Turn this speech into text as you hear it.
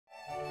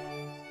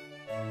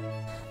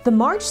The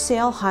March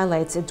sale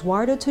highlights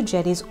Eduardo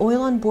Tojetti's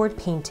oil-on-board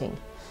painting,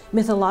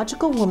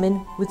 Mythological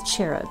Woman with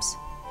Cherubs,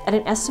 at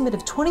an estimate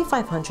of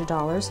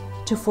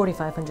 $2,500 to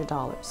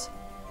 $4,500.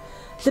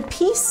 The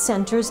piece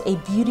centers a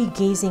beauty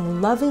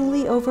gazing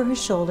lovingly over her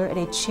shoulder at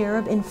a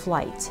cherub in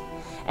flight,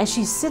 as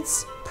she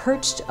sits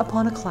perched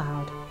upon a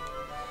cloud.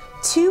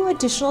 Two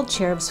additional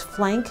cherubs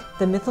flank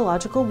the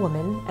mythological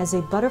woman as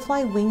a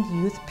butterfly-winged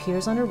youth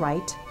appears on her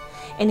right,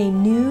 and a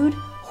nude,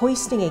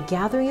 hoisting a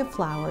gathering of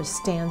flowers,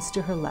 stands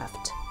to her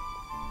left.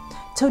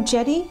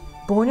 Tojetti,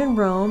 born in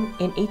Rome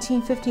in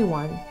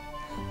 1851,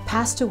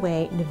 passed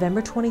away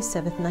November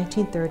 27,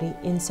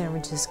 1930 in San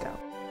Francisco.